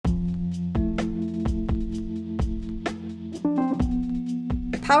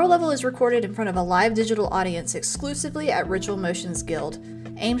Power Level is recorded in front of a live digital audience exclusively at Ritual Motions Guild.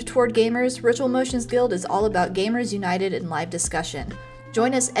 Aimed toward gamers, Ritual Motions Guild is all about gamers united in live discussion.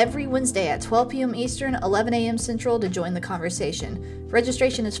 Join us every Wednesday at 12 p.m. Eastern, 11 a.m. Central to join the conversation.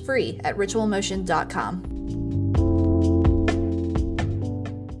 Registration is free at ritualmotion.com.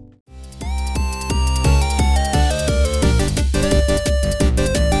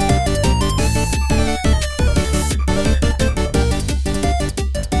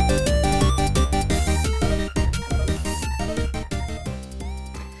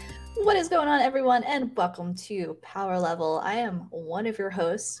 What is going on, everyone, and welcome to Power Level. I am one of your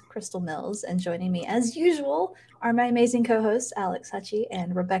hosts, Crystal Mills, and joining me, as usual, are my amazing co-hosts, Alex Hutchie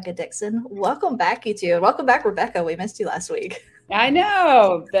and Rebecca Dixon. Welcome back, you two. Welcome back, Rebecca. We missed you last week. I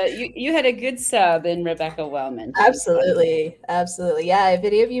know, but you had a good sub in Rebecca Wellman. Absolutely. Yeah, if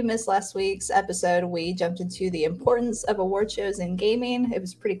any of you missed last week's episode, we jumped into the importance of award shows in gaming. It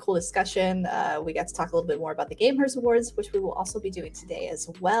was a pretty cool discussion. We got to talk a little bit more about the Gamers Awards, which we will also be doing today as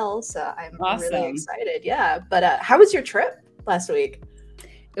well. So I'm really excited. Yeah, but how was your trip last week?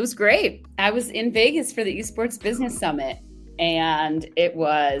 It was great. I was in Vegas for the Esports Business Summit, and it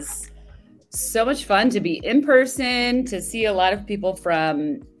was so much fun to be in person, to see a lot of people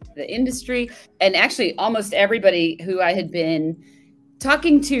from the industry, and actually almost everybody who I had been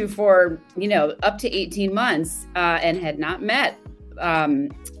talking to for, up to 18 months and had not met,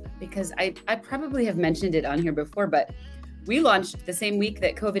 because I probably have mentioned it on here before, but we launched the same week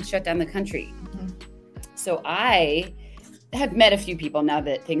that COVID shut down the country. Mm-hmm. So I have met a few people now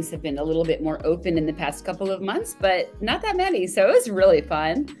that things have been a little bit more open in the past couple of months, but not that many. So it was really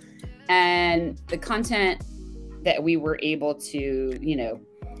fun. And the content that we were able to,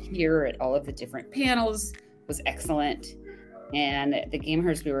 hear at all of the different panels was excellent. And at the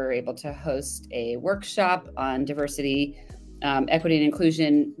Gamers, we were able to host a workshop on diversity, equity, and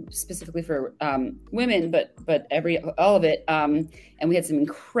inclusion, specifically for women, but all of it. And we had some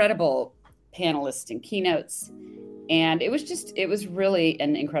incredible panelists and keynotes. And it was really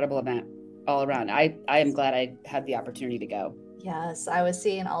an incredible event all around. I am glad I had the opportunity to go. Yes, I was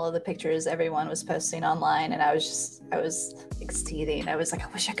seeing all of the pictures everyone was posting online, and I was like seething. I was like,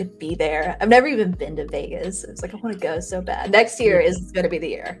 I wish I could be there. I've never even been to Vegas. It's like, I want to go so bad. Next year is going to be the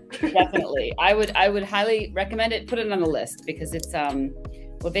year. Definitely. I would highly recommend it. Put it on the list because it's,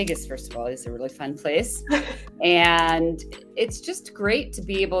 Vegas, first of all, is a really fun place. And it's just great to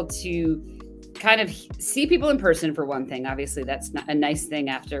be able to kind of see people in person for one thing. Obviously, that's not a nice thing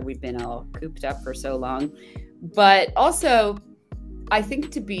after we've been all cooped up for so long. But also, I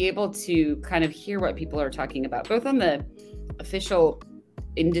think to be able to kind of hear what people are talking about, both on the official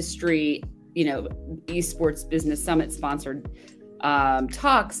industry, Esports Business Summit sponsored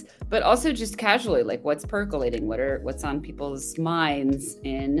talks, but also just casually, like what's percolating, what's on people's minds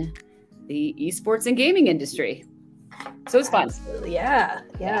in the esports and gaming industry. So it's fun. Absolutely.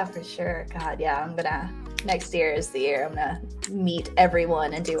 Yeah, for sure. God, yeah, next year is the year I'm gonna meet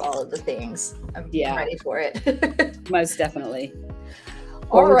everyone and do all of the things. I'm ready for it. Most definitely.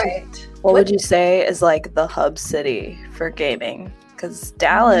 All right. What would you say is like the hub city for gaming? Because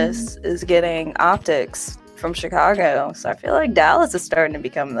Dallas is getting optics from Chicago. So I feel like Dallas is starting to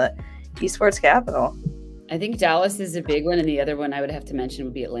become the esports capital. I think Dallas is a big one. And the other one I would have to mention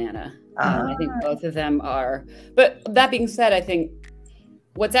would be Atlanta. I think both of them are. But that being said, I think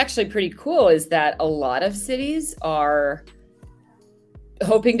what's actually pretty cool is that a lot of cities are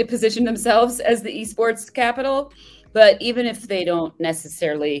hoping to position themselves as the esports capital. But even if they don't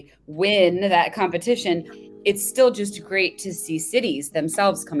necessarily win that competition, it's still just great to see cities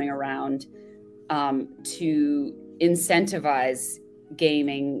themselves coming around to incentivize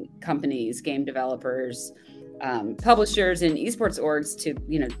gaming companies, game developers, publishers, and esports orgs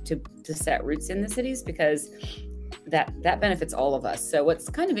to set roots in the cities, because that benefits all of us. So what's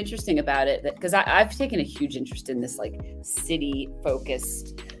kind of interesting about it, because I've taken a huge interest in this like city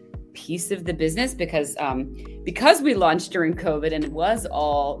focused piece of the business, because we launched during COVID and it was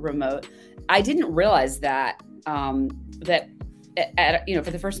all remote. I didn't realize that for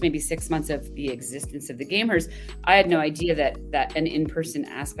the first maybe 6 months of the existence of the Gamers, I had no idea that an in-person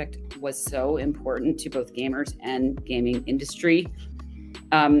aspect was so important to both gamers and gaming industry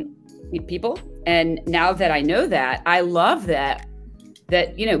people. And now that I know that, I love that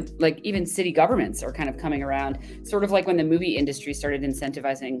like even city governments are kind of coming around, sort of like when the movie industry started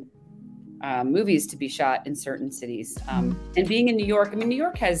incentivizing movies to be shot in certain cities. And being in New York, New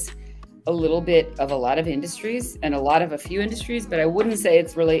York has a little bit of a lot of industries and a few industries, but I wouldn't say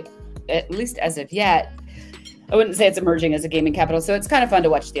it's really, at least as of yet, I wouldn't say it's emerging as a gaming capital. So it's kind of fun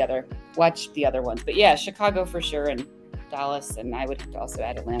to watch the other ones. But yeah, Chicago for sure, and Dallas, and I would have to also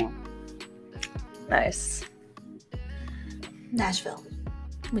add Atlanta. Nice. Nashville.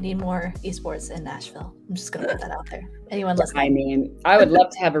 We need more esports in Nashville. I'm just going to put that out there. Anyone listening? I mean, I would love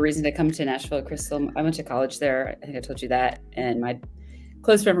to have a reason to come to Nashville, Crystal. I went to college there. I think I told you that. And my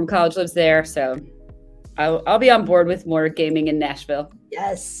close friend from college lives there. So I'll be on board with more gaming in Nashville.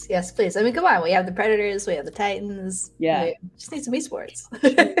 Yes, please. I mean, come on. We have the Predators. We have the Titans. Yeah. We just need some esports.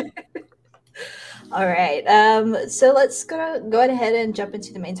 All right. So let's go ahead and jump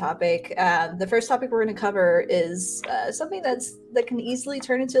into the main topic. The first topic we're going to cover is something that can easily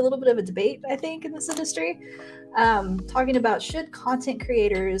turn into a little bit of a debate, I think, in this industry. Talking about, should content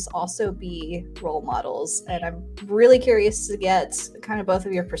creators also be role models? And I'm really curious to get kind of both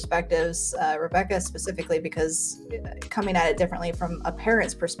of your perspectives, Rebecca specifically, because coming at it differently from a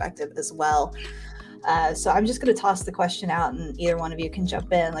parent's perspective as well. So I'm just going to toss the question out, and either one of you can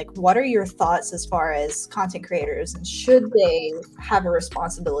jump in. Like, what are your thoughts as far as content creators, and should they have a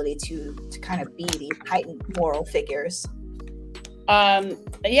responsibility to kind of be these heightened moral figures?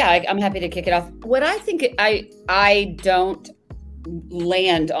 Yeah, I'm happy to kick it off. What I think, I don't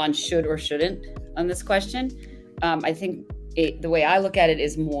land on should or shouldn't on this question. I think the way I look at it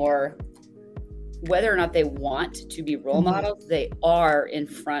is more whether or not they want to be role models. They are in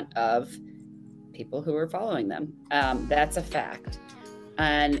front of people who are following them. That's a fact.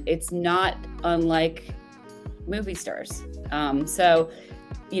 And it's not unlike movie stars. So,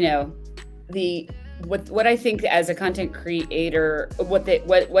 you know, what I think as a content creator,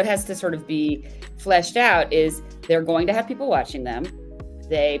 what has to sort of be fleshed out is they're going to have people watching them.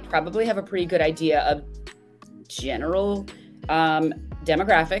 They probably have a pretty good idea of general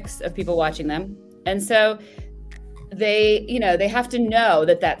demographics of people watching them. And so they have to know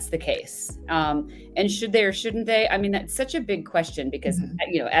that that's the case. And should they or shouldn't they? I mean, that's such a big question because,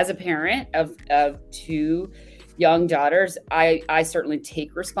 as a parent of two young daughters, I certainly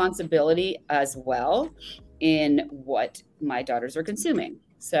take responsibility as well in what my daughters are consuming.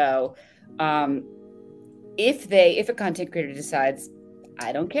 So if a content creator decides,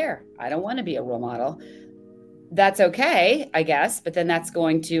 I don't care, I don't want to be a role model, that's okay, I guess. But then that's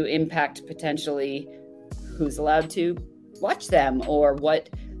going to impact potentially who's allowed to watch them or what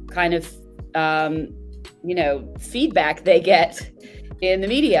kind of, feedback they get in the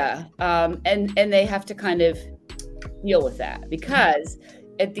media. And they have to kind of deal with that, because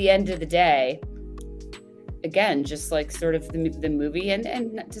at the end of the day, again, just like sort of the movie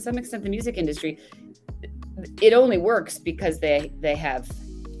and to some extent the music industry, it only works because they have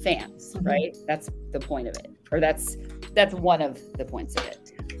fans, right? That's the point of it, or that's one of the points of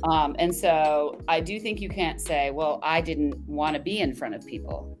it. And so I do think you can't say, well, I didn't want to be in front of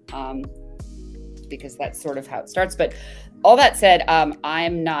people, because that's sort of how it starts. But all that said,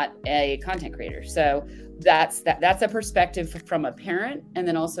 I'm not a content creator. So that's a perspective from a parent, and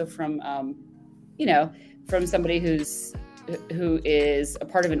then also from, from somebody who is a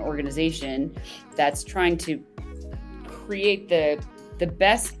part of an organization that's trying to create the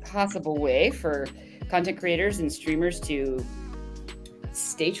best possible way for content creators and streamers to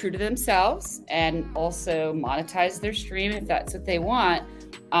stay true to themselves and also monetize their stream if that's what they want.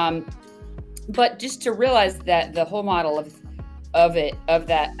 But just to realize that the whole model of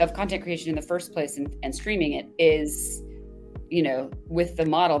content creation in the first place and streaming it is, with the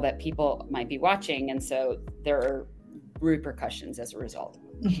model that people might be watching. And so there are repercussions as a result.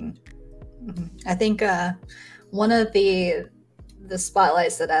 I think one of the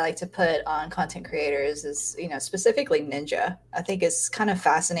spotlights that I like to put on content creators is, specifically Ninja. I think it's kind of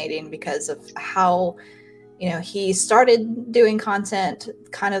fascinating because of how, he started doing content,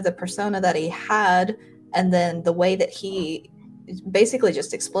 kind of the persona that he had, and then the way that he basically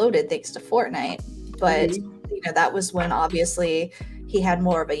just exploded thanks to Fortnite. But, that was when obviously he had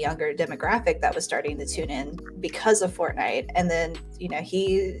more of a younger demographic that was starting to tune in because of Fortnite. And then,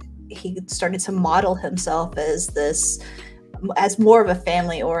 he started to model himself as more of a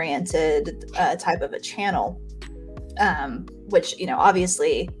family-oriented type of a channel, which,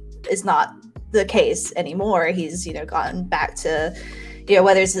 obviously is not the case anymore. He's, gotten back to,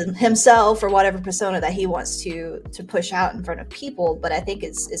 whether it's himself or whatever persona that he wants to push out in front of people. But I think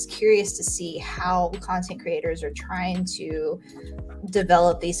it's curious to see how content creators are trying to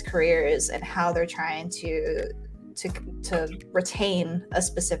develop these careers and how they're trying to retain a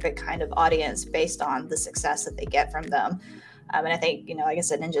specific kind of audience based on the success that they get from them. And I think, like I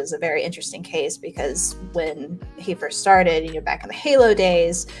said, Ninja is a very interesting case because when he first started, back in the Halo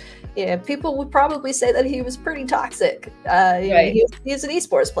days, people would probably say that he was pretty toxic. Right. He's an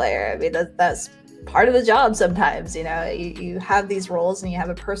esports player. I mean, that's part of the job sometimes. You have these roles and you have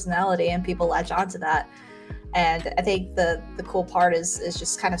a personality and people latch onto that. And I think the cool part is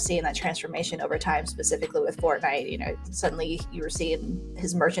just kind of seeing that transformation over time, specifically with Fortnite. You know, suddenly you were seeing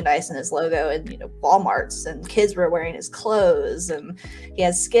his merchandise and his logo and, you know, Walmarts, and kids were wearing his clothes, and he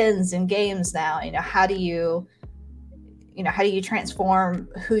has skins in games now. You know, how do you transform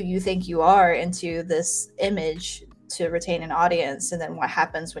who you think you are into this image to retain an audience? And then what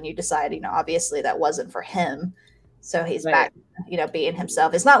happens when you decide, you know, obviously that wasn't for him, so he's back, you know, being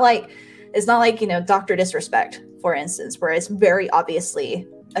himself. It's not like, you know, Dr. Disrespect, for instance, where it's very obviously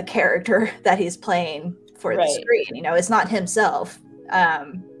a character that he's playing for the screen. You know, it's not himself.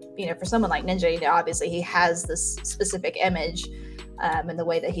 You know, for someone like Ninja, you know, obviously he has this specific image and the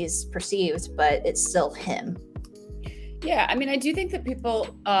way that he's perceived, but it's still him. Yeah, I mean, I do think that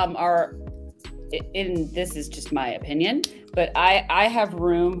people are, this is just my opinion, but I have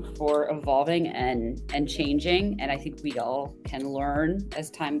room for evolving and changing, and I think we all can learn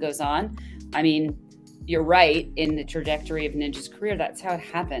as time goes on. I mean, you're right, in the trajectory of Ninja's career, that's how it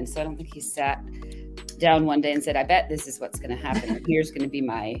happened. So I don't think he sat down one day and said, I bet this is what's going to happen. Here's going to be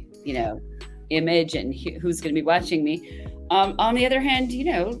my, you know, image, and who's going to be watching me. On the other hand, you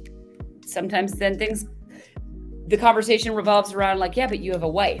know, sometimes then the conversation revolves around like, yeah, but you have a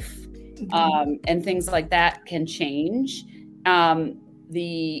wife. And things like that can change.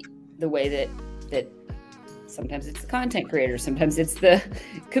 The way that sometimes it's the content creator, sometimes it's the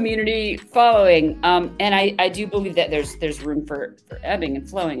community following. And I do believe that there's room for ebbing and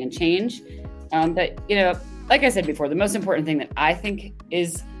flowing and change. But, you know, like I said before, the most important thing that I think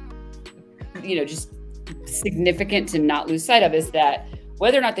is, you know, just significant to not lose sight of is that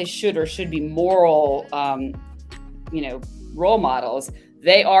whether or not they should be moral, you know, role models,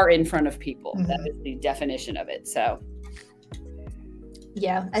 they are in front of people. Mm-hmm. That is the definition of it. So,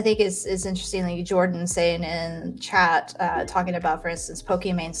 yeah, I think it's interesting, like Jordan saying in chat, talking about, for instance,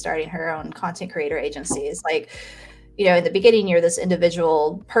 Pokimane starting her own content creator agency. It's like, you know, in the beginning, you're this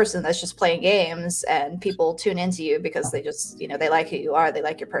individual person that's just playing games, and people tune into you because they just, you know, they like who you are, they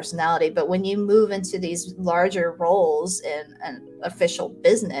like your personality. But when you move into these larger roles in an official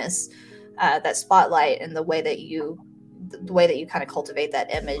business, that spotlight and the way that you kind of cultivate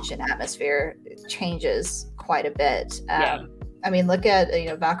that image and atmosphere changes quite a bit. I mean, look at, you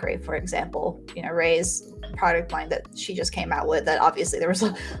know, Valkyrie, for example, you know, Ray's product line that she just came out with, that obviously there was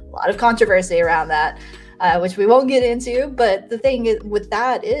a lot of controversy around that, which we won't get into. But the thing with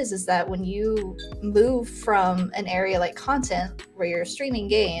that is that when you move from an area like content where you're streaming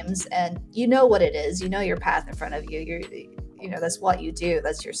games and you know what it is, you know your path in front of you, you know, that's what you do,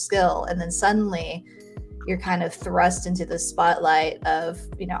 that's your skill. And then suddenly you're kind of thrust into the spotlight of,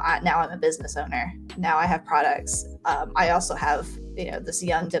 you know, now I'm a business owner. Now I have products. I also have, you know, this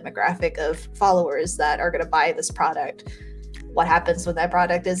young demographic of followers that are going to buy this product. What happens when that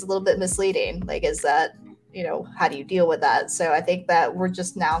product is a little bit misleading? Like, is that, you know, how do you deal with that? So I think that we're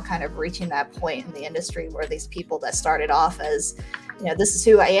just now kind of reaching that point in the industry where these people that started off as, you know, this is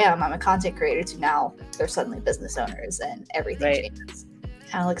who I am, I'm a content creator, to now they're suddenly business owners and everything changes.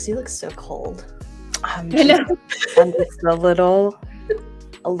 Alex, you look so cold. I'm just a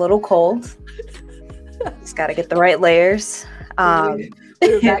little cold. Just got to get the right layers.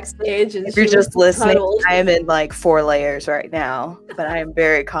 Backstage, if you're just listening, I am in like 4 layers right now, but I am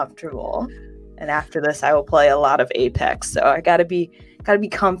very comfortable. And after this, I will play a lot of Apex. So I gotta be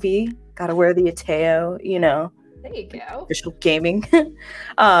comfy. Gotta wear the Ateo, you know. There you go. Official gaming.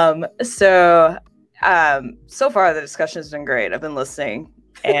 So far the discussion has been great. I've been listening.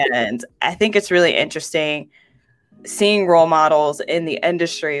 And I think it's really interesting seeing role models in the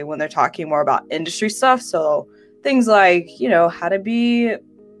industry when they're talking more about industry stuff. So things like, you know, how to be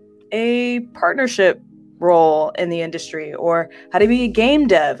a partnership role in the industry or how to be a game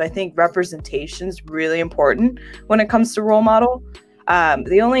dev. I think representation is really important when it comes to role model.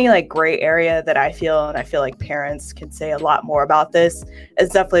 The only like gray area that I feel, and I feel like parents can say a lot more about this, is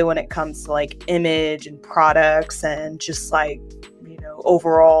definitely when it comes to like image and products and just like, you know,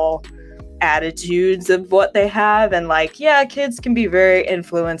 overall attitudes of what they have. And like, yeah, kids can be very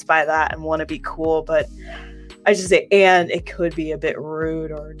influenced by that and want to be cool, but I just say, and it could be a bit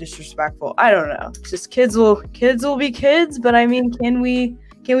rude or disrespectful. I don't know. Just kids will be kids, but I mean, can we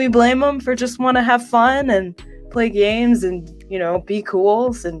blame them for just want to have fun and play games and, you know, be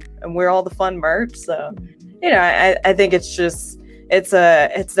cool and wear all the fun merch? So, you know, I think it's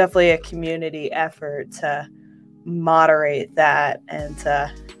definitely a community effort to moderate that and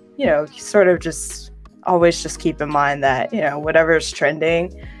to, you know, sort of just always just keep in mind that, you know, whatever's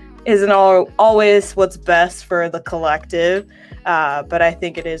trending isn't always what's best for the collective. But I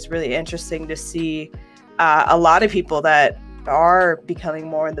think it is really interesting to see a lot of people that are becoming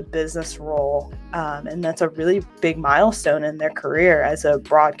more in the business role, and that's a really big milestone in their career as a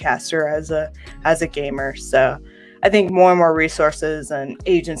broadcaster, as a gamer. So I think more and more resources and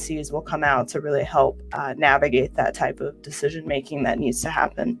agencies will come out to really help navigate that type of decision making that needs to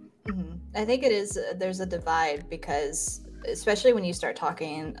happen. Mm-hmm. I think there's a divide, because especially when you start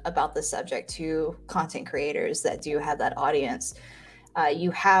talking about the subject to content creators that do have that audience,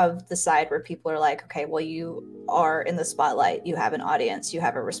 you have the side where people are like, okay, well, you are in the spotlight, you have an audience, you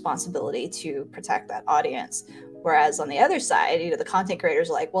have a responsibility to protect that audience. Whereas on the other side, the content creators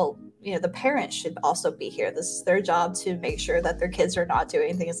are like, well, the parents should also be here. This is their job to make sure that their kids are not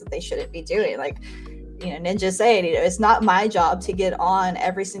doing things that they shouldn't be doing. Like, Ninja saying, it's not my job to get on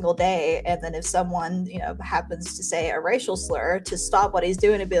every single day, and then if someone, happens to say a racial slur, to stop what he's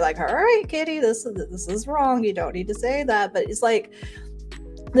doing and be like, all right, Kitty, this is wrong. You don't need to say that. But it's like,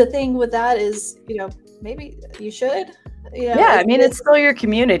 the thing with that is, maybe you should. Yeah, I mean, it's still your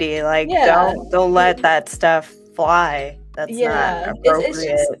community. Like, don't let that stuff fly. That's not appropriate. It's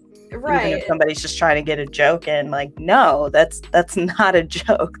just, right. Even if somebody's just trying to get a joke in, like, no, that's not a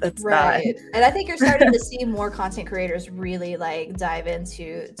joke. That's right. Not. And I think you're starting to see more content creators really like dive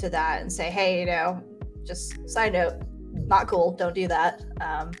into that and say, hey, just side note, not cool. Don't do that.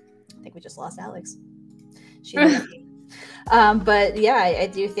 I think we just lost Alex. But yeah, I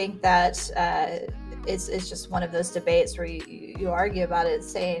do think that it's just one of those debates where you argue about it,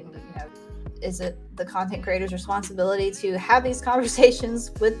 saying, is it the content creator's responsibility to have these conversations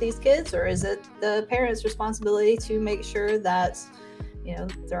with these kids, or is it the parents' responsibility to make sure that,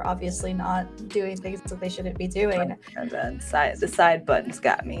 they're obviously not doing things that they shouldn't be doing? And then the side buttons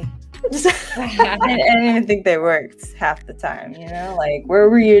got me. I didn't even think they worked half the time, like,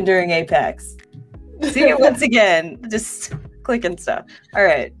 where were you during Apex? See it once again, just clicking stuff. All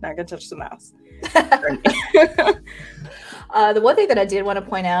right, not gonna touch the mouse. The one thing that I did want to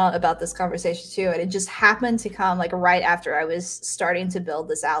point out about this conversation too, and it just happened to come like right after I was starting to build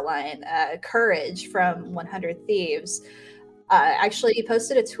this outline, Courage from 100 Thieves actually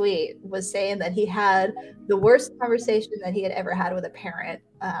posted a tweet, was saying that he had the worst conversation that he had ever had with a parent.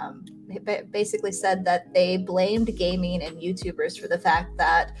 He basically said that they blamed gaming and YouTubers for the fact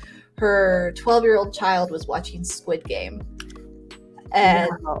that her 12-year-old child was watching Squid Game. And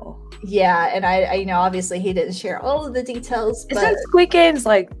yeah, and I obviously he didn't share all of the details. But isn't Squid Games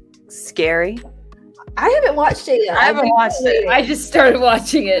like scary? I haven't watched it yet. I haven't watched it. I just started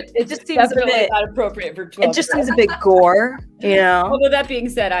watching it. It just seems a bit not appropriate for 12. It just seems a bit gore, Although that being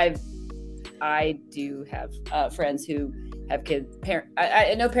said, I do have friends who have kids.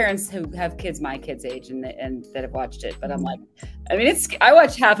 I know parents who have kids my kids' age and that have watched it. But I'm like, I mean, I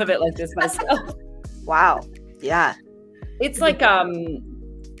watched half of it like this myself. Wow. Yeah. It's like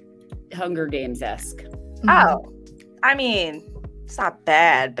Hunger Games-esque. Oh, I mean, it's not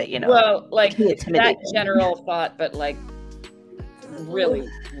bad, but well, like that general thought, but like really,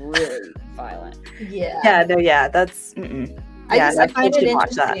 really violent. Yeah. That's. I find it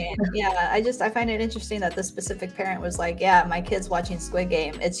interesting. I find it interesting that the specific parent was like, yeah, my kid's watching Squid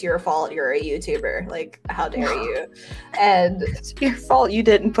Game. It's your fault. You're a YouTuber. Like, how dare you? And it's your fault you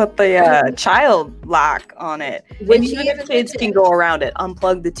didn't put the child lock on it. When kids can go around it,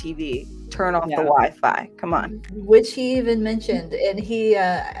 unplug the TV, turn off the Wi-Fi. Come on. Which he even mentioned. And he,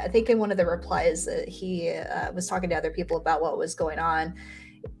 I think in one of the replies that he was talking to other people about what was going on,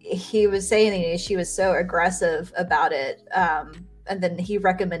 he was saying she was so aggressive about it, and then he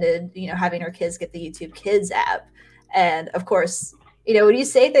recommended having her kids get the YouTube Kids app. And of course, when you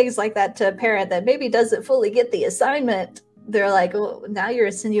say things like that to a parent that maybe doesn't fully get the assignment, they're like, well, now you're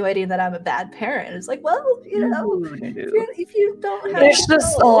insinuating that I'm a bad parent. It's like, well, if you don't have, there's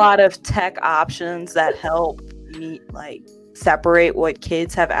just a lot of tech options that help separate what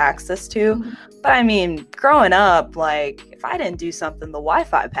kids have access to. Mm-hmm. But I mean, growing up, like, if I didn't do something, the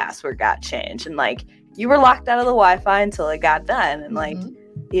Wi-Fi password got changed, and like, you were locked out of the Wi-Fi until it got done. And like,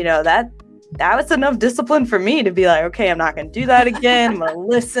 that was enough discipline for me to be like, okay, I'm not going to do that again. I'm going to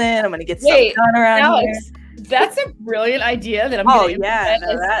listen. I'm going to get stuff done around here. That's a brilliant idea that I'm going to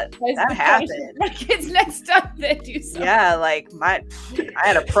that happened. My kids next time they do something. Yeah, like I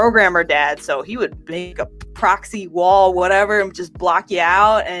had a programmer dad, so he would make a proxy wall, whatever, and just block you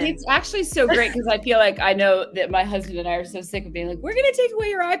out. And it's actually so great because I feel like I know that my husband and I are so sick of being like, we're going to take away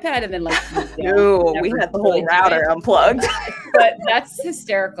your iPad, and then like, we had the whole router unplugged. But that's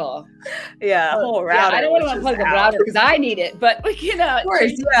hysterical. Yeah, the whole router. I don't want to unplug the router because I need it, but of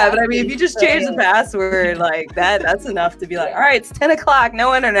course, but I mean, if you just change the password like that's enough to be like, all right, it's 10 o'clock,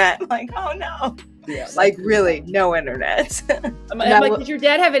 no internet. I'm like, oh no. Yeah, like really no internet. I'm like, did your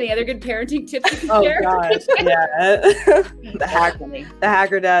dad have any other good parenting tips you can share? Gosh, yeah. The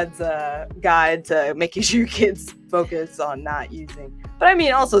Hacker Dad's guide to making sure your kids focus on not using. But I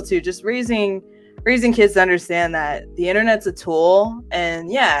mean, also too, just raising kids to understand that the internet's a tool,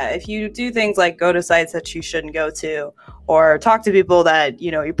 and yeah, if you do things like go to sites that you shouldn't go to, or talk to people that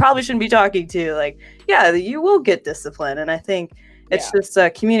you probably shouldn't be talking to, like, yeah, you will get discipline. And I think it's just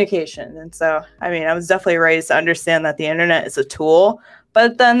communication. And so, I mean, I was definitely raised to understand that the internet is a tool,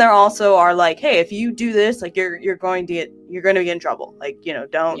 but then there also are like, hey, if you do this, like you're going to be in trouble. Like,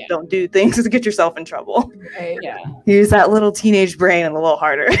 don't do things to get yourself in trouble. Right. Yeah. Use that little teenage brain a little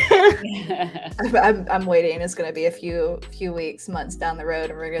harder. I'm waiting. It's going to be a few weeks, months down the road,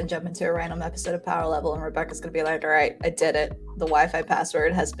 and we're going to jump into a random episode of Power Level, and Rebecca's going to be like, all right, I did it. The Wi-Fi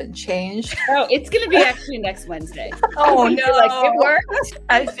password has been changed. Oh, it's going to be actually next Wednesday. Oh, no. Like, it worked.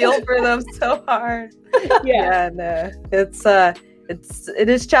 I feel for them so hard. Yeah. And it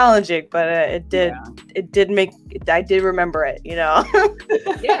is challenging, but I did remember it, Yeah.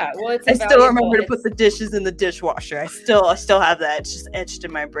 Well, I still remember to put the dishes in the dishwasher. I still have that. It's just etched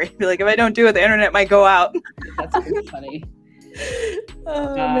in my brain. Like, if I don't do it, the internet might go out. That's pretty funny.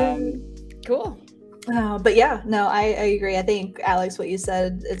 Cool. But yeah, no, I agree. I think, Alex, what you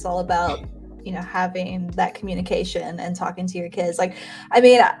said, it's all about, having that communication and talking to your kids. Like, I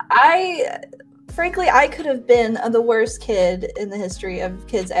mean, frankly, I could have been the worst kid in the history of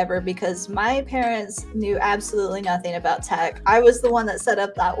kids ever, because my parents knew absolutely nothing about tech. I was the one that set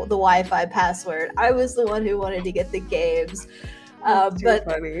up the Wi-Fi password. I was the one who wanted to get the games. But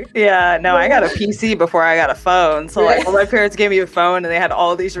funny. Yeah, no, I got a PC before I got a phone. So like, when my parents gave me a phone and they had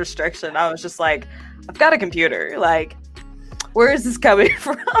all these restrictions, I was just like, I've got a computer. Like, where is this coming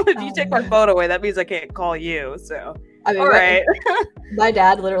from? If you take my phone away, that means I can't call you. So, I mean, all right. My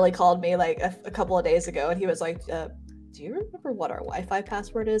dad literally called me like a couple of days ago, and he was like, do you remember what our Wi-Fi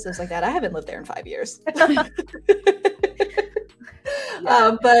password is? I was like, Dad, I haven't lived there in 5 years. But I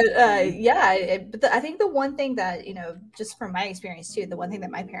think the one thing that, just from my experience too, the one thing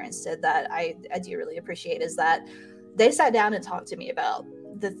that my parents did that I do really appreciate is that they sat down and talked to me about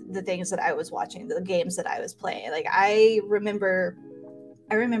the things that I was watching, the games that I was playing. Like, I remember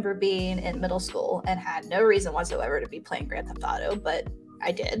being in middle school and had no reason whatsoever to be playing Grand Theft Auto, but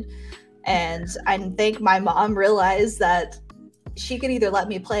I did. And I think my mom realized that she could either let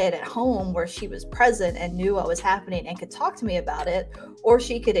me play it at home where she was present and knew what was happening and could talk to me about it, or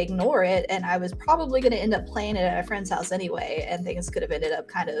she could ignore it, and I was probably going to end up playing it at a friend's house anyway, and things could have ended up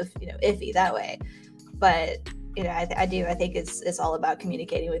kind of, iffy that way. But I think it's all about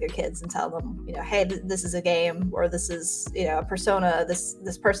communicating with your kids and tell them, hey, this is a game, or this is, a persona.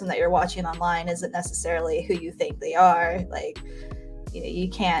 This person that you're watching online isn't necessarily who you think they are. Like, you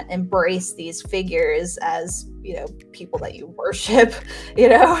can't embrace these figures as, people that you worship.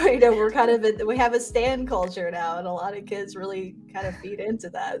 We're kind of we have a stan culture now, and a lot of kids really kind of feed into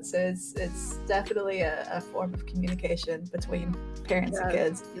that. So it's definitely a form of communication between parents and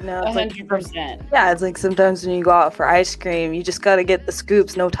kids. 100%. Yeah, it's like sometimes when you go out for ice cream, you just got to get the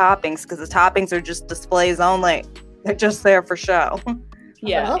scoops, no toppings, because the toppings are just displays only. They're just there for show.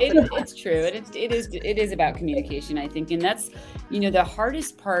 Yeah, it's true. It is about communication, I think. And that's, the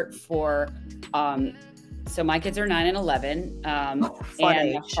hardest part for, so my kids are 9 and 11. And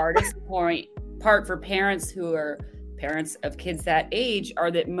the hardest part for parents who are parents of kids that age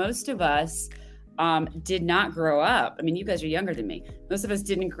are that most of us did not grow up. I mean, you guys are younger than me. Most of us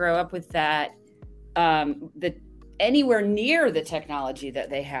didn't grow up with that, anywhere near the technology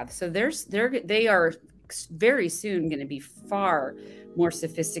that they have. So they are very soon going to be far more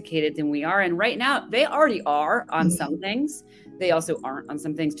sophisticated than we are. And right now they already are on some things. They also aren't on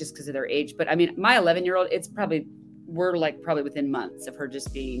some things just because of their age. But I mean, my 11-year-old, we're like probably within months of her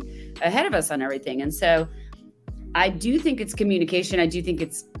just being ahead of us on everything. And so I do think it's communication. I do think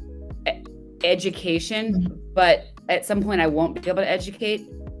it's education, but at some point I won't be able to educate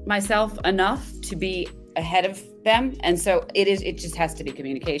myself enough to be ahead of them. And so it just has to be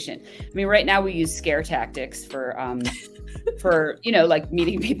communication. I mean, right now we use scare tactics for like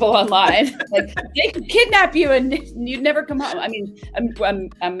meeting people online. Like, they could kidnap you and you'd never come home. I mean,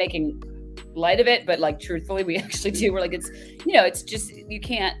 I'm making light of it, but like, truthfully, we actually do. We're like, it's just, you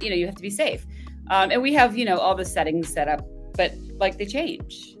can't, you have to be safe. And we have, all the settings set up, but like, they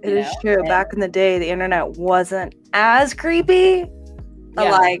change. It is true. Back in the day, the internet wasn't as creepy.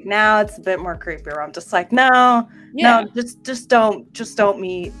 But now it's a bit more creepy. Where I'm just like, no, just don't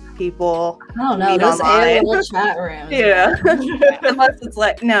meet people I don't know, meet those online. AOL chat rooms. Yeah. Unless it's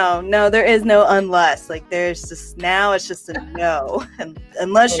like, no, there is no unless. Like, there's just, now it's just a no. And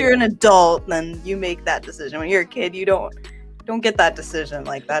unless you're an adult, then you make that decision. When you're a kid, you don't get that decision.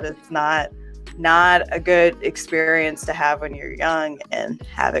 Like, that is not a good experience to have when you're young and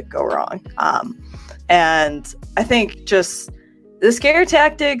have it go wrong. And I think just the scare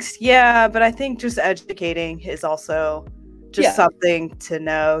tactics, yeah, but I think just educating is also just something to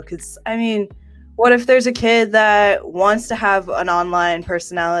know. Because, I mean, what if there's a kid that wants to have an online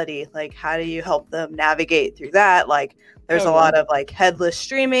personality? Like, how do you help them navigate through that? Like, there's a lot of like headless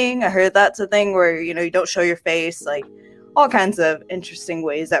streaming. I heard that's a thing where, you know, you don't show your face, like all kinds of interesting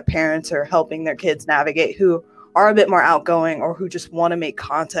ways that parents are helping their kids navigate who are a bit more outgoing or who just want to make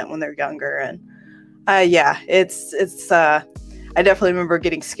content when they're younger. And it's I definitely remember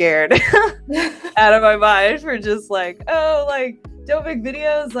getting scared out of my mind for just like, oh, like, don't make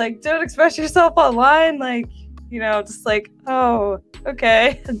videos, like, don't express yourself online, like, you know, just like, oh,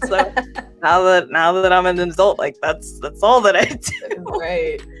 okay. And so now that I'm an adult, like, that's all that I do.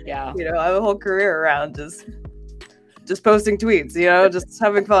 Right. Yeah. You know, I have a whole career around just posting tweets, you know, just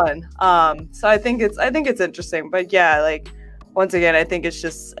having fun. So I think it's interesting. But yeah, like, once again, I think it's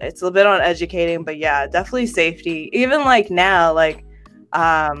a bit on educating, but yeah, definitely safety. Even like now, like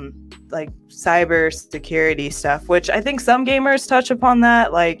cyber security stuff, which I think some gamers touch upon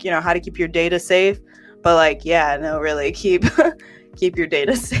that, like, you know, how to keep your data safe. But like, yeah, no, really keep your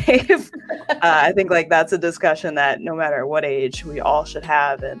data safe. I think like that's a discussion that no matter what age we all should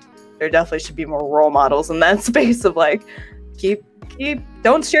have, and there definitely should be more role models in that space of like,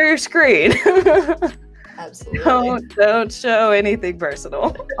 don't share your screen. Absolutely. Don't show anything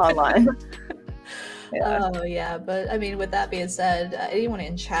personal online. Yeah. Oh yeah, but I mean, with that being said, anyone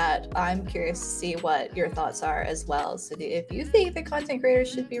in chat, I'm curious to see what your thoughts are as well. So if you think the content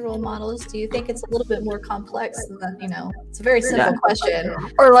creators should be role models, do you think it's a little bit more complex than that? You know, it's a very simple question.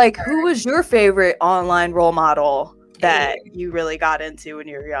 Or like, who was your favorite online role model that you really got into when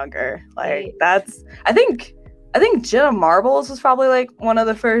you were younger? Like, that's, I think Jenna Marbles was probably like one of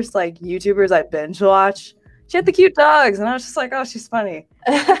the first like YouTubers I binge watch. She had the cute dogs, and I was just like, oh, she's funny.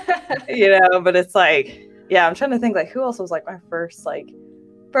 You know, but it's like, yeah, I'm trying to think like who else was like my first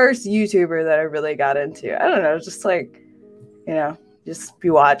YouTuber that I really got into. I don't know, just like, you know, you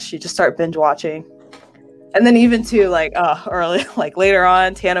just start binge watching. And then even too, like, early, like later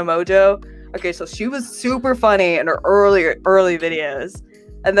on, Tana Mojo. Okay, so she was super funny in her early videos.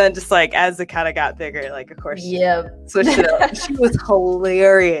 And then just like as it kind of got bigger, like of course she switched it up. She was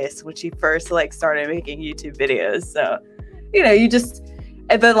hilarious when she first like started making YouTube videos. So, you know,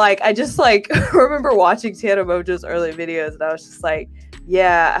 and then like I just like remember watching Tana Mojo's early videos, and I was just like,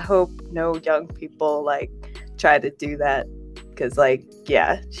 yeah, I hope no young people like try to do that, because like,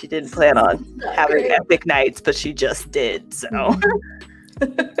 yeah, she didn't plan on having epic nights, but she just did. So.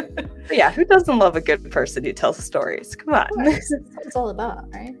 But yeah, who doesn't love a good person who tells stories? Come on. That's what it's all about,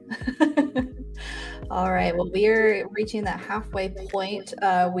 right? All right, well, we're reaching that halfway point.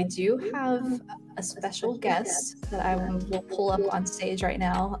 We do have a special guest that I will pull up on stage right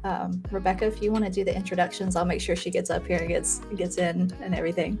now. Rebecca, if you want to do the introductions, I'll make sure she gets up here and gets in and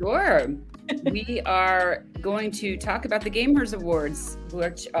everything. Sure. We are going to talk about the Gamers Awards,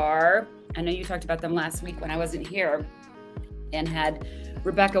 which are, I know you talked about them last week when I wasn't here, and had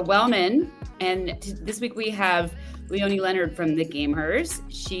Rebecca Wellman. And this week we have Leonie Leonard from The Gamers.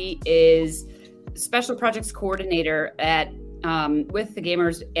 She is Special Projects Coordinator with The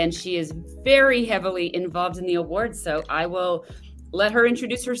Gamers, and she is very heavily involved in the awards. So I will let her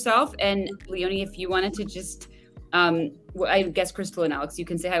introduce herself. And Leonie, if you wanted to just, I guess Crystal and Alex, you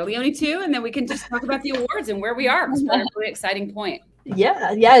can say hi to Leonie too, and then we can just talk about the awards and where we are, because we're at a really exciting point.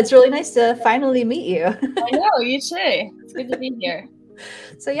 Yeah, it's really nice to finally meet you. I know, you too. It's good to be here.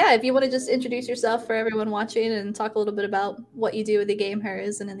 So yeah, if you want to just introduce yourself for everyone watching and talk a little bit about what you do with the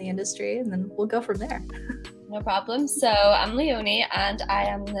Gamers and in the industry, and then we'll go from there. No problem. So I'm Leonie, and I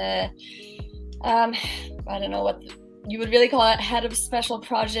am the, I don't know what you would really call it, head of special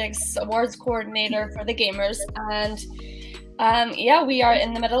projects awards coordinator for the Gamers. And we are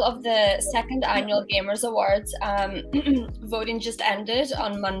in the middle of the second annual Gamers Awards. Voting just ended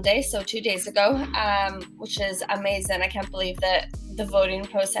on Monday, so 2 days ago, which is amazing. I can't believe that the voting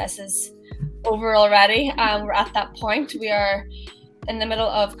process is over already. We're at that point. We are in the middle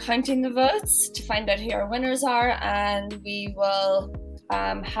of counting the votes to find out who our winners are, and we will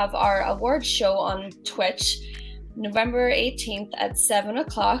have our award show on Twitch November 18th at 7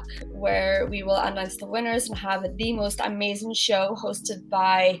 o'clock, where we will announce the winners and have the most amazing show hosted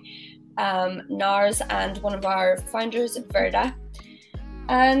by Nars and one of our founders, Verda.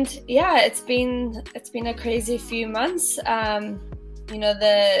 And yeah, it's been a crazy few months. You know,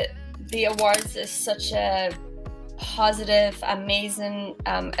 the awards is such a positive, amazing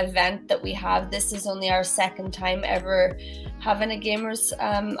event that we have. This is only our second time ever having a Gamers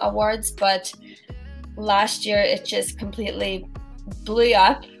Awards, but last year it just completely blew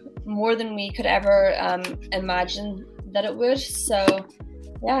up, more than we could ever imagine that it would. So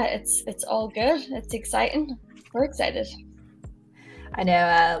yeah, it's all good. It's exciting. We're excited. I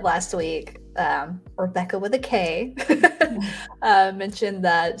know last week, Rebecca with a K mentioned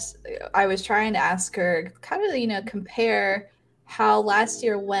that I was trying to ask her kind of, you know, compare how last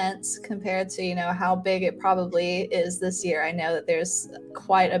year went compared to, you know, how big it probably is this year. I know that there's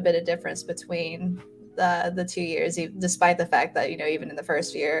quite a bit of difference between the 2 years, despite the fact that, you know, even in the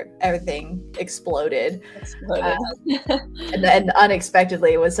first year, everything exploded. And then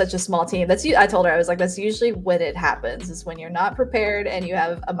unexpectedly, it was such a small team. I told her, I was like, that's usually when it happens, is when you're not prepared and you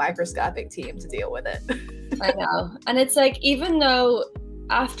have a microscopic team to deal with it. I know. And it's like, even though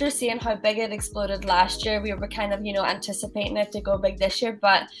after seeing how big it exploded last year, we were kind of, you know, anticipating it to go big this year,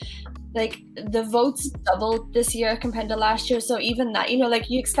 but like the votes doubled this year compared to last year. So even that, you know, like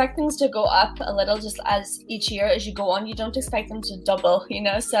you expect things to go up a little just as each year as you go on. You don't expect them to double, you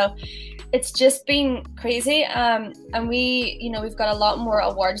know. So it's just been crazy. And we, you know, we've got a lot more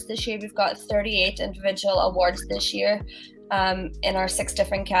awards this year. We've got 38 individual awards this year in our 6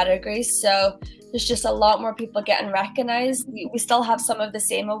 different categories. So there's just a lot more people getting recognized. We still have some of the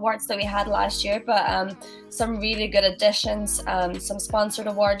same awards that we had last year, but some really good additions, some sponsored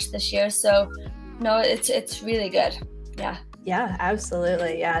awards this year. So no, it's really good. Yeah,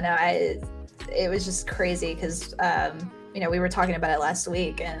 absolutely. Yeah, no, it was just crazy because you know, we were talking about it last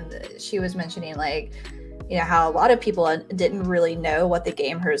week, and she was mentioning, like, you know, how a lot of people didn't really know what the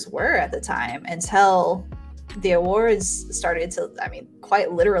Gamers were at the time until the awards started to, I mean,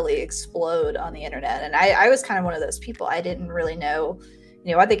 quite literally explode on the internet. And I was kind of one of those people. I didn't really know,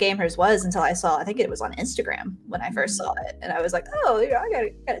 you know, what the Gamers was until I think it was on Instagram when I first saw it. And I was like, oh, you know,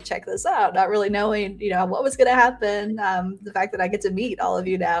 I gotta check this out. Not really knowing, you know, what was going to happen. The fact that I get to meet all of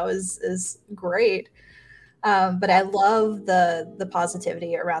you now is great. But I love the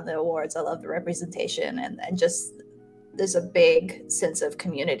positivity around the awards. I love the representation, and just there's a big sense of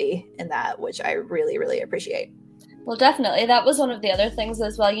community in that, which I really, really appreciate. Well, definitely. That was one of the other things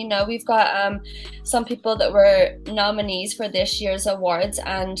as well. You know, we've got some people that were nominees for this year's awards,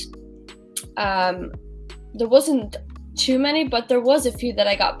 and there wasn't too many, but there was a few that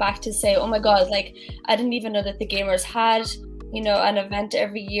I got back to say, oh my God, like, I didn't even know that the Gamers had, you know, an event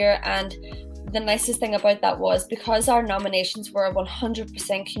every year. And the nicest thing about that was, because our nominations were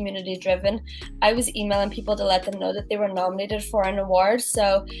 100% community driven, I was emailing people to let them know that they were nominated for an award.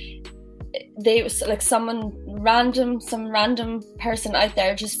 So they, like, some random person out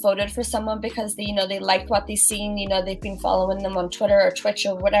there just voted for someone because they, you know, they liked what they've seen. You know, they've been following them on Twitter or Twitch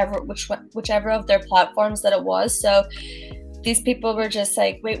or whatever, whichever of their platforms that it was. So these people were just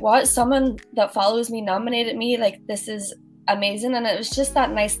like, wait, what? Someone that follows me nominated me? Like, this is amazing. And it was just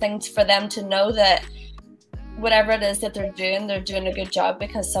that nice thing for them to know that whatever it is that they're doing a good job,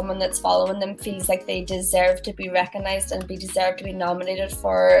 because someone that's following them feels like they deserve to be recognized and deserve to be nominated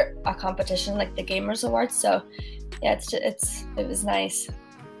for a competition like the Gamers Awards. So yeah, it was nice.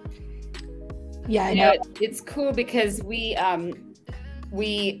 Yeah, I know. It's cool because we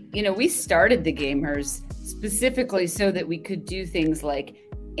started the Gamers specifically so that we could do things like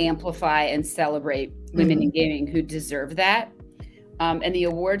amplify and celebrate women in gaming who deserve that. And the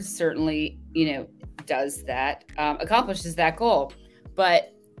awards certainly, you know, does that, accomplishes that goal.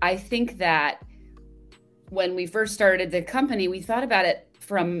 But I think that when we first started the company, we thought about it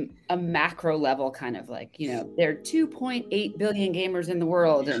from a macro level, kind of like, you know, there are 2.8 billion gamers in the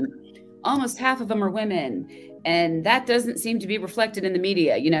world and almost half of them are women. And that doesn't seem to be reflected in the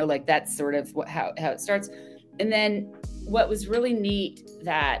media, you know, like that's sort of how it starts. And then what was really neat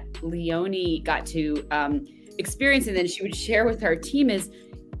that Leonie got to experience, and then she would share with our team, is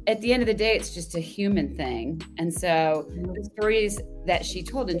at the end of the day, it's just a human thing. And so the stories that she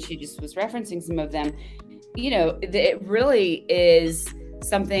told, and she just was referencing some of them, you know, it really is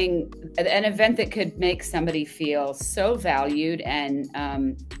something, an event that could make somebody feel so valued and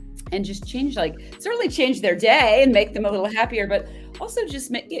just change, like, certainly change their day and make them a little happier, but also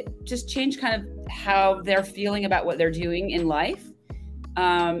just change kind of how they're feeling about what they're doing in life.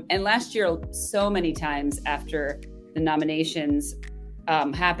 And last year, so many times after the nominations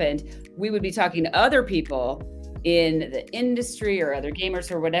happened, we would be talking to other people in the industry or other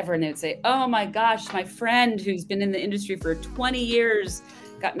gamers or whatever, and they would say, oh my gosh, my friend who's been in the industry for 20 years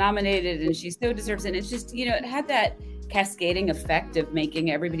got nominated and she so deserves it. And it's just, you know, it had that cascading effect of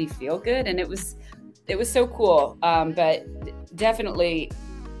making everybody feel good. And it was so cool. But definitely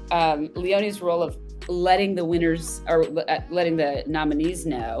Leonie's role of letting the winners or letting the nominees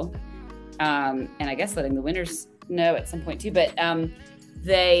know, and I guess letting the winners know at some point too, but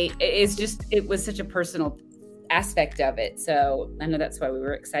it was such a personal aspect of it. So I know that's why we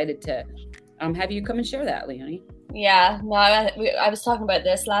were excited to have you come and share that, Leonie. Yeah, no, I was talking about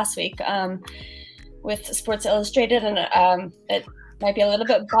this last week with Sports Illustrated, and it might be a little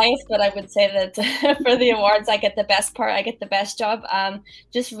bit biased, but I would say that for the awards, I get the best part. I get the best job.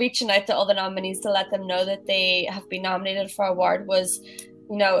 Just reaching out to all the nominees to let them know that they have been nominated for an award was,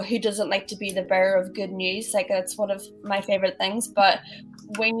 you know, who doesn't like to be the bearer of good news? Like, that's one of my favorite things. But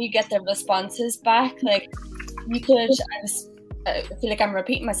when you get the responses back, like, you could, I feel like I'm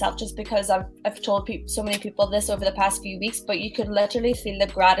repeating myself just because I've told so many people this over the past few weeks, but you could literally feel the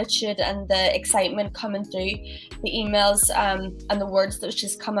gratitude and the excitement coming through the emails and the words that was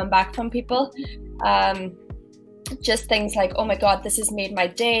just coming back from people. Just things like, oh my God, this has made my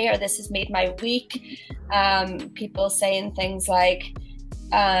day, or this has made my week. People saying things like,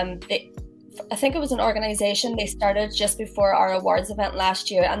 I think it was an organization, they started just before our awards event last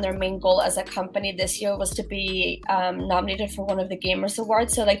year, and their main goal as a company this year was to be nominated for one of the Gamers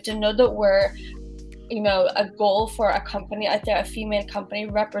Awards. So like, to know that we're, you know, a goal for a company out there, a female company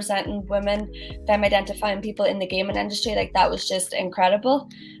representing women, femme identifying people in the gaming industry, like, that was just incredible.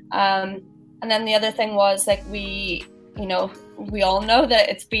 And then the other thing was, like, we all know that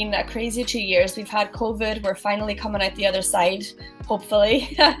it's been a crazy 2 years. We've had COVID. We're finally coming out the other side,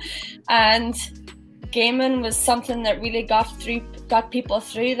 hopefully. And gaming was something that really got people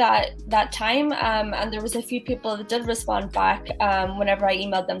through that time. And there was a few people that did respond back whenever I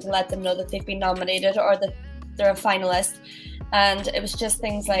emailed them to let them know that they've been nominated or that they're a finalist. And it was just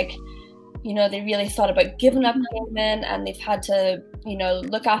things like, you know, they really thought about giving up gaming, and they've had to, you know,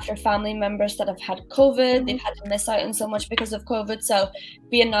 look after family members that have had COVID. They've had to miss out on so much because of COVID. So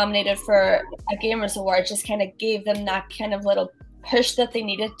being nominated for a Gamers Award just kind of gave them that kind of little push that they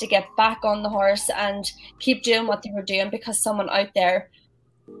needed to get back on the horse and keep doing what they were doing, because someone out there,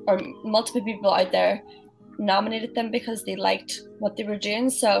 or multiple people out there, nominated them because they liked what they were doing.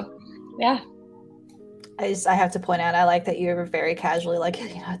 So yeah. I have to point out, I like that you were very casually like,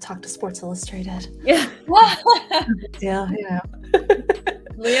 you know, talk to Sports Illustrated. Yeah. Yeah, you know.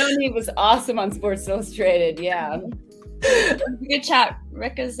 Leonie was awesome on Sports Illustrated. Yeah. Good chat.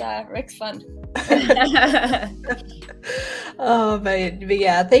 Rick's fun. Oh, but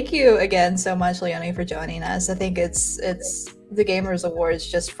yeah, thank you again so much, Leonie, for joining us. I think it's the Gamers Awards,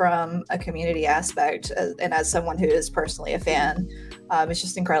 just from a community aspect, and as someone who is personally a fan, it's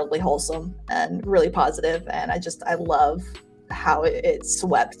just incredibly wholesome and really positive, and I love how it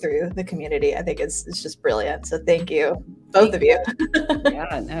swept through the community. I think it's just brilliant. So thank you, both of you. Yeah,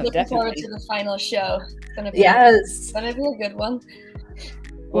 no, looking definitely. forward to the final show. It's gonna be a good one.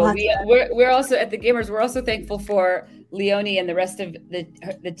 Well, we're also at the Gamers. We're also thankful for Leonie and the rest of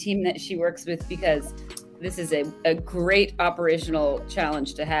the team that she works with, because this is a great operational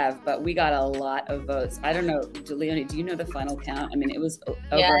challenge to have. But we got a lot of votes. I don't know, Leonie, do you know the final count? I mean, it was over.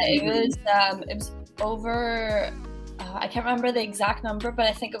 Yeah, it was over. I can't remember the exact number, but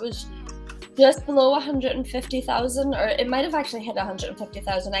I think it was just below 150,000, or it might have actually hit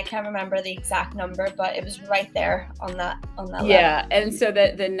 150,000. I can't remember the exact number, but it was right there on that yeah level. And so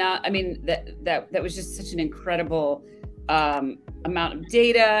that was just such an incredible amount of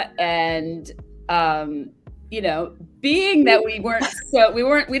data, and you know, being that we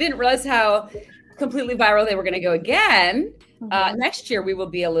didn't realize how completely viral they were going to go again. Next year we will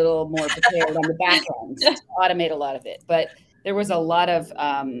be a little more prepared on the back end to automate a lot of it, but there was a lot of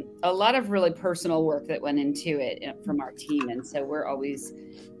really personal work that went into it from our team, and so we're always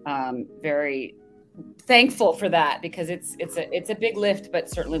very thankful for that, because it's a big lift, but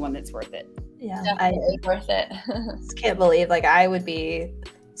certainly one that's worth it. Yeah, definitely worth it. Just can't believe, like, I would be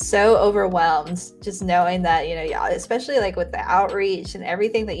so overwhelmed just knowing that, you know, especially like with the outreach and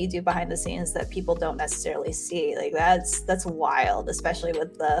everything that you do behind the scenes that people don't necessarily see. Like, that's wild, especially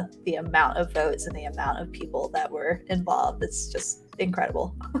with the amount of votes and the amount of people that were involved. It's just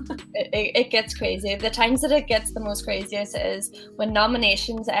incredible. It gets crazy. The times that it gets the most craziest is when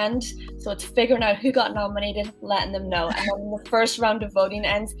nominations end. So it's figuring out who got nominated, letting them know, and then when the first round of voting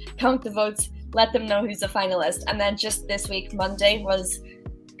ends, count the votes, let them know who's a finalist. And then just this week, Monday, was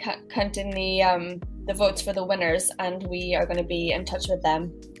counting the votes for the winners, and we are going to be in touch with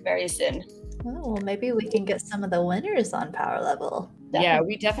them very soon. Oh, well, maybe we can get some of the winners on Power Level. Definitely. Yeah,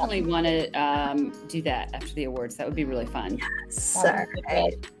 we definitely want to do that after the awards. That would be really fun. Yes. All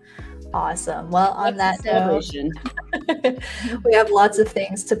right. Awesome. Well, on that note, celebration. we have lots of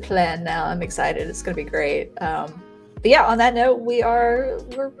things to plan now. I'm excited. It's going to be great. But yeah, on that note, we're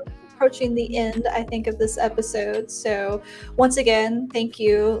approaching the end, I think, of this episode. So once again, thank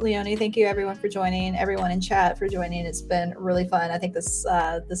you, Leonie. Thank you, everyone, for joining. Everyone in chat for joining. It's been really fun. I think this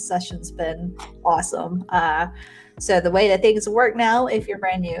session's been awesome. So the way that things work now, if you're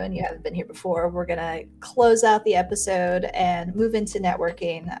brand new and you haven't been here before, we're going to close out the episode and move into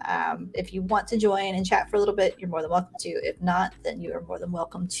networking. If you want to join and chat for a little bit, you're more than welcome to. If not, then you are more than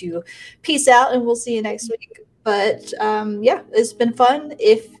welcome to peace out, and we'll see you next week. But yeah, it's been fun.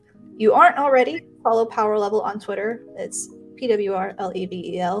 If you aren't already, follow Power Level on Twitter. It's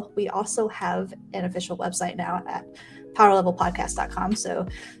PWRLEVEL. We also have an official website now at powerlevelpodcast.com. So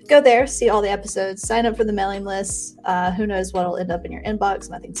go there, see all the episodes, sign up for the mailing list. Who knows what'll end up in your inbox?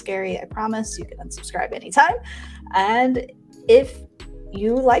 Nothing scary, I promise. You can unsubscribe anytime. And if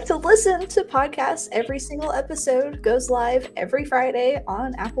you like to listen to podcasts, every single episode goes live every Friday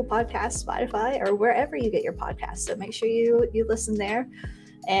on Apple Podcasts, Spotify, or wherever you get your podcasts. So make sure you listen there.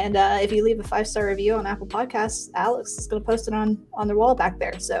 And if you leave a 5-star review on Apple Podcasts, Alex is going to post it on the wall back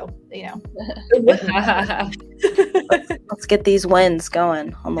there. So, you know. Let's get these wins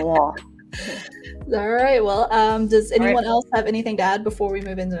going on the wall. All right. Well, does anyone else have anything to add before we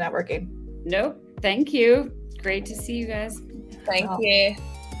move into networking? Nope. Thank you. Great to see you guys. Thank you.